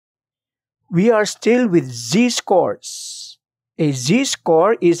we are still with z-scores. A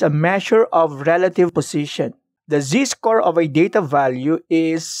z-score is a measure of relative position. The z-score of a data value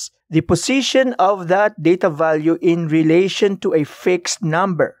is the position of that data value in relation to a fixed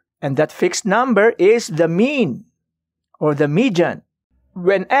number. And that fixed number is the mean or the median.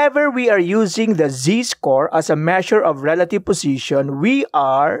 Whenever we are using the z-score as a measure of relative position, we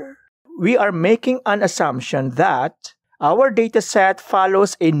are making an assumption that our data set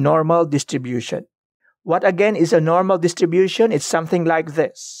follows a normal distribution. What again is a normal distribution? It's something like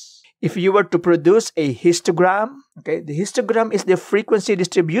this. If you were to produce a histogram, okay, the histogram is the frequency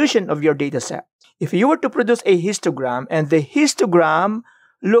distribution of your data set. If you were to produce a histogram and the histogram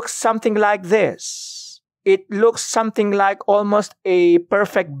looks something like this, it looks something like almost a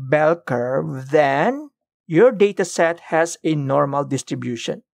perfect bell curve, then your data set has a normal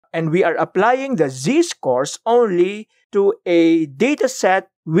distribution. And we are applying the z-scores only to a data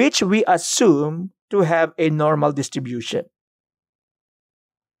set which we assume to have a normal distribution.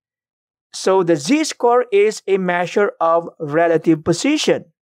 So the z-score is a measure of relative position.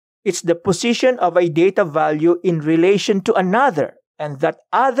 It's the position of a data value in relation to another. And that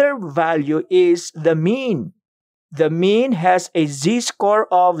other value is the mean. The mean has a z-score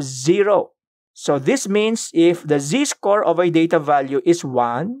of 0. So this means if the z-score of a data value is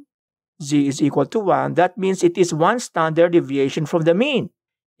 1, z is equal to 1, that means it is 1 standard deviation from the mean.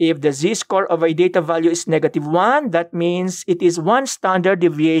 If the z-score of a data value is -1, that means it is 1 standard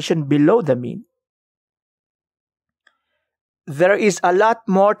deviation below the mean. There is a lot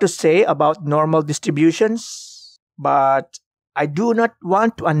more to say about normal distributions, but I do not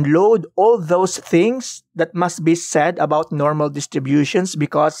want to unload all those things that must be said about normal distributions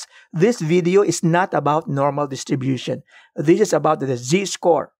because this video is not about normal distribution. This is about the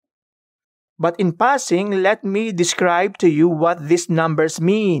z-score. But in passing, let me describe to you what these numbers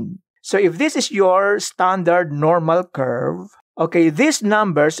mean. So if this is your standard normal curve, okay, these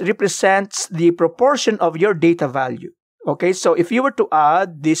numbers represents the proportion of your data value. Okay, so if you were to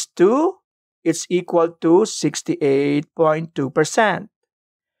add these two, it's equal to 68.2%.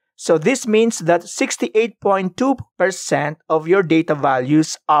 So this means that 68.2% of your data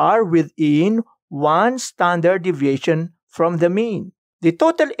values are within 1 standard deviation from the mean. The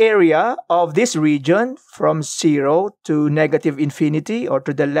total area of this region from 0 to -infinity or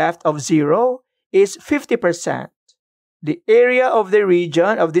to the left of 0 is 50%. The area of the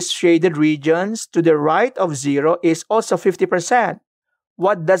region of these shaded regions to the right of 0 is also 50%.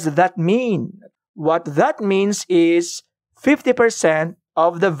 What does that mean? What that means is 50%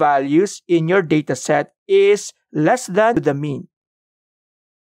 of the values in your dataset is less than the mean.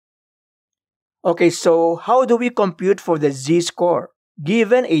 Okay, so how do we compute for the z-score?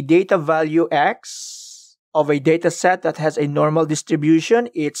 Given a data value x of a dataset that has a normal distribution,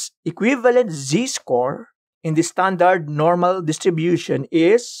 its equivalent z-score in the standard normal distribution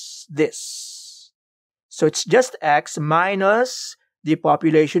is this. So it's just x minus the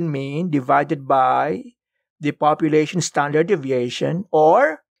population mean divided by the population standard deviation,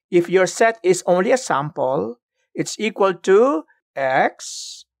 or if your set is only a sample, it's equal to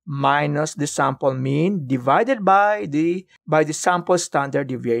x minus the sample mean divided by the sample standard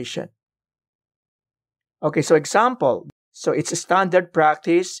deviation. Okay, so example. So it's a standard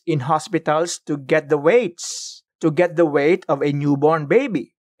practice in hospitals to get the weight of a newborn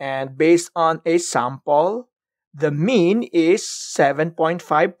baby. And based on a sample, the mean is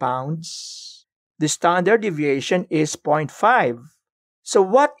 7.5 pounds. The standard deviation is 0.5. So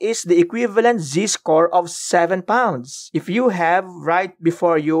what is the equivalent z-score of 7 pounds? If you have right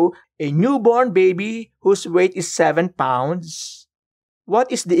before you a newborn baby whose weight is 7 pounds,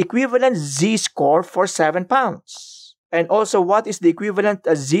 what is the equivalent z-score for 7 pounds? And also, what is the equivalent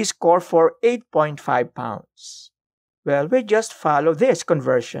z-score for 8.5 pounds? Well, we just follow this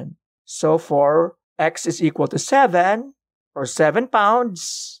conversion. So for x is equal to 7, or 7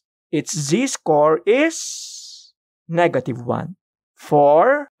 pounds, its z-score is -1.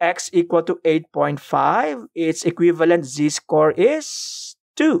 For x equal to 8.5, its equivalent z-score is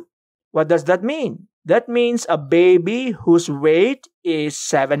 2. What does that mean? That means a baby whose weight is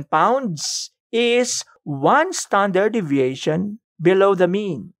 7 pounds is 1 standard deviation below the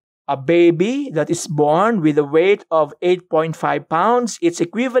mean. A baby that is born with a weight of 8.5 pounds, its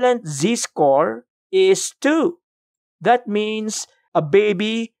equivalent z-score is 2. That means a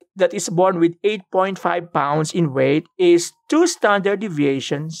baby that is born with 8.5 pounds in weight is 2 standard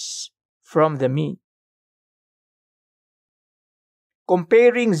deviations from the mean.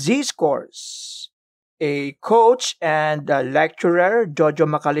 Comparing z-scores. A coach and a lecturer, Jojo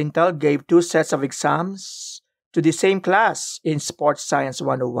Macalintal, gave 2 sets of exams to the same class in Sports Science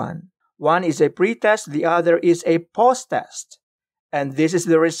 101. One is a pre-test, the other is a post-test. And this is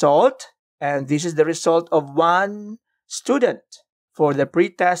the result. And this is the result of one student for the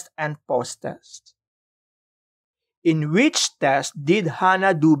pre-test and post-test. In which test did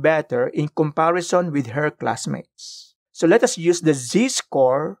Hannah do better in comparison with her classmates? So let us use the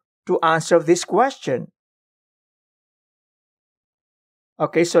z-score to answer this question.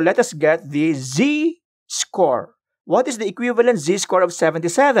 Okay, so let us get the z-score. What is the equivalent z-score of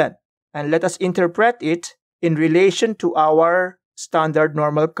 77? And let us interpret it in relation to our standard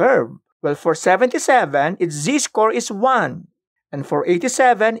normal curve. Well, for 77, its z-score is 1. And for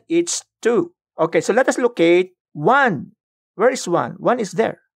 87, it's 2. Okay, so let us locate 1. Where is 1? 1 is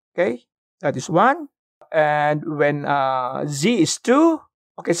there. Okay, that is 1. And when z is 2,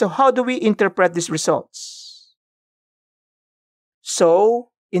 okay, so how do we interpret these results?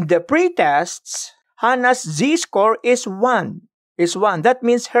 So, in the pre-tests, Hannah's z-score is 1. That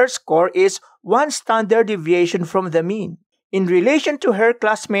means her score is 1 standard deviation from the mean. In relation to her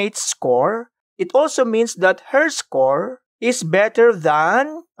classmates' score, it also means that her score is better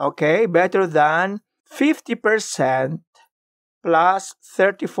than 50% plus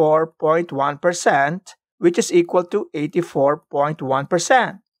 34.1%, which is equal to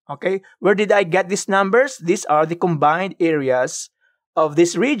 84.1%. Okay, where did I get these numbers? These are the combined areas of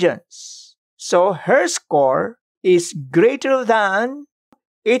these regions. So her score is greater than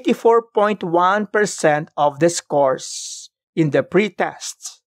 84.1% of the scores in the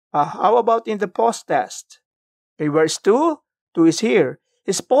pre-test. How about in the post-test? Okay, where's 2? 2 is here.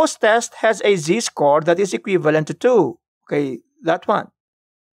 His post-test has a z-score that is equivalent to 2. Okay, that one.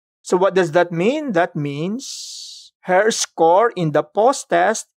 So what does that mean? That means her score in the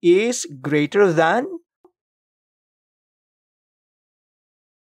post-test is greater than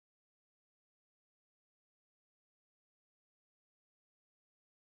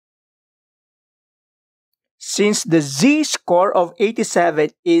since the z-score of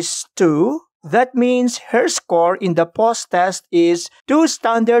 87 is 2, that means her score in the post-test is 2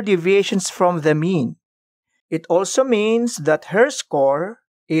 standard deviations from the mean. It also means that her score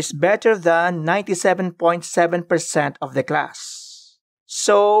is better than 97.7% of the class.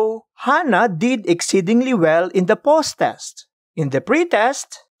 So, Hannah did exceedingly well in the post-test. In the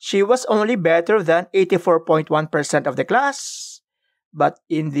pre-test, she was only better than 84.1% of the class. But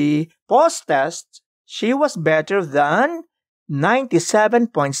in the post-test, she was better than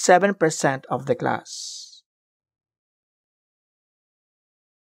 97.7% of the class.